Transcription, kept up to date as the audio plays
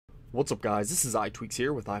What's up guys, this is iTweaks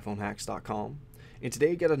here with iPhoneHacks.com, and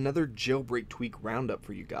today I got another jailbreak tweak roundup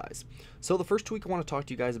for you guys. So the first tweak I want to talk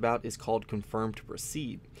to you guys about is called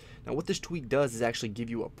Confirm2Proceed. Now what this tweak does is actually give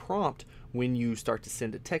you a prompt when you start to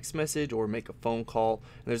send a text message or make a phone call,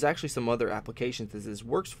 and there's actually some other applications that this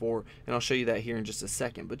works for, and I'll show you that here in just a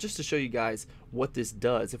second. But just to show you guys what this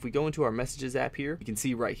does, if we go into our messages app here, you can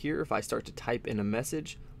see right here if I start to type in a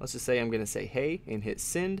message, let's just say I'm going to say hey and hit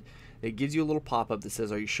send. It gives you a little pop-up that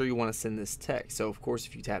says, are you sure you want to send this text? So of course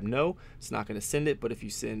if you tap no, it's not going to send it, but if you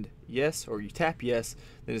send yes or you tap yes,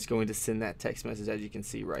 then it's going to send that text message, as you can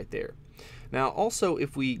see right there. Now also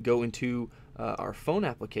if we go into our phone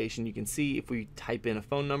application, you can see if we type in a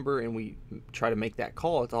phone number and we try to make that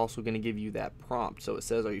call, it's also going to give you that prompt. So it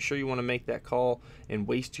says, are you sure you want to make that call and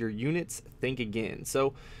waste your units? Think again.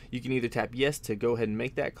 So you can either tap yes to go ahead and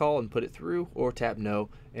make that call and put it through, or tap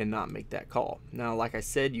no and not make that call. Now like I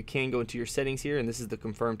said, you can go into your settings here, and this is the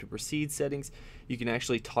Confirm2Proceed settings. You can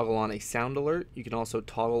actually toggle on a sound alert. You can also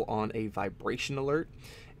toggle on a vibration alert,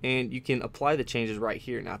 and you can apply the changes right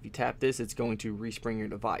here. Now if you tap this, it's going to respring your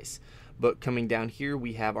device. But coming down here,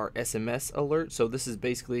 we have our SMS alert. So this is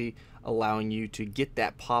basically allowing you to get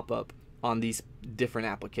that pop-up on these different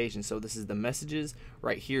applications. So this is the messages.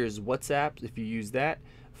 Right here is WhatsApp, if you use that.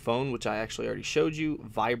 Phone, which I actually already showed you.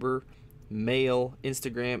 Viber, Mail,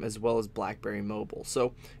 Instagram, as well as BlackBerry Mobile.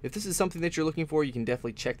 So if this is something that you're looking for, you can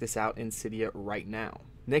definitely check this out in Cydia right now.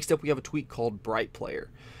 Next up, we have a tweak called BrightPlayer.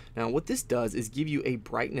 Now what this does is give you a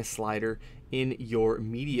brightness slider in your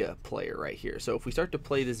media player right here. So if we start to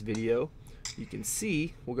play this video, you can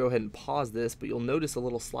see, we'll go ahead and pause this, but you'll notice a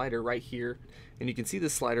little slider right here, and you can see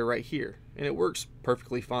this slider right here, and it works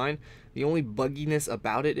perfectly fine. The only bugginess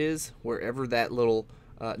about it is wherever that little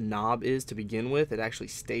knob is to begin with, it actually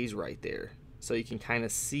stays right there. So you can kind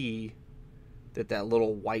of see that that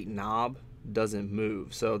little white knob doesn't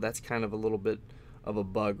move. So that's kind of a little bit of a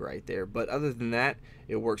bug right there, but other than that,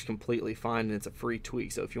 it works completely fine, and it's a free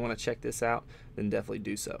tweak. So if you want to check this out, then definitely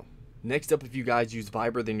do so. Next up, if you guys use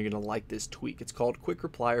Viber, then you're going to like this tweak. It's called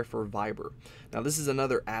QuickReplier for Viber. Now this is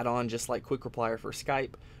another add-on, just like QuickReplier for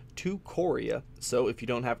Skype, to Korea. So if you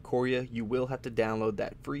don't have Korea, you will have to download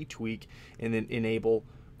that free tweak and then enable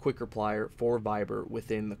QuickReplier for Viber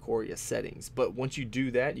within the Korea settings. But once you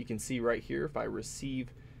do that, you can see right here, if I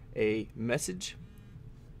receive a message,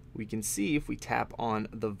 we can see if we tap on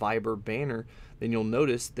the Viber banner, then you'll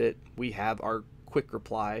notice that we have our quick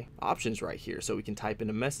reply options right here. So we can type in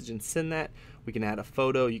a message and send that. We can add a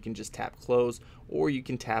photo. You can just tap close, or you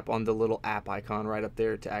can tap on the little app icon right up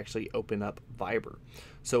there to actually open up Viber.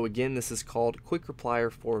 So again, this is called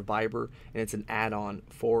QuickReplier for Viber, and it's an add-on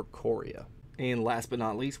for Korea. And last but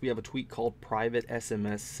not least, we have a tweak called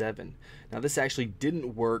PrivateSMS7. Now this actually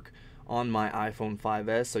didn't work on my iPhone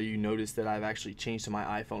 5S, so you notice that I've actually changed to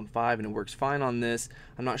my iPhone 5 and it works fine on this.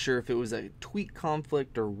 I'm not sure if it was a tweak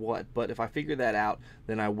conflict or what, but if I figure that out,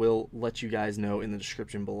 then I will let you guys know in the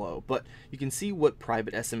description below. But you can see what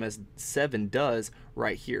PrivateSMS7 does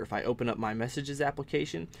right here. If I open up my messages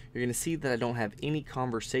application, you're going to see that I don't have any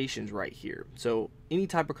conversations right here. So any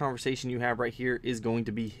type of conversation you have right here is going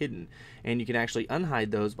to be hidden, and you can actually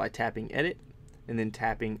unhide those by tapping edit and then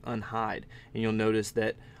tapping unhide, and you'll notice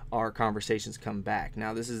that our conversations come back.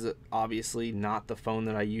 Now this is obviously not the phone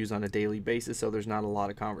that I use on a daily basis, so there's not a lot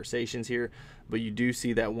of conversations here, but you do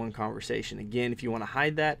see that one conversation. Again, if you want to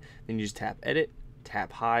hide that, then you just tap edit,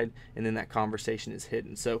 tap hide, and then that conversation is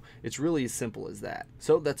hidden. So it's really as simple as that.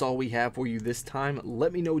 So that's all we have for you this time.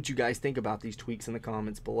 Let me know what you guys think about these tweaks in the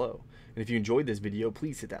comments below, and if you enjoyed this video,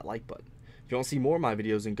 please hit that like button. If you want to see more of my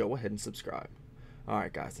videos, then go ahead and subscribe.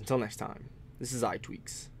 Alright guys, until next time, this is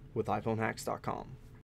iTweaks with iPhoneHacks.com.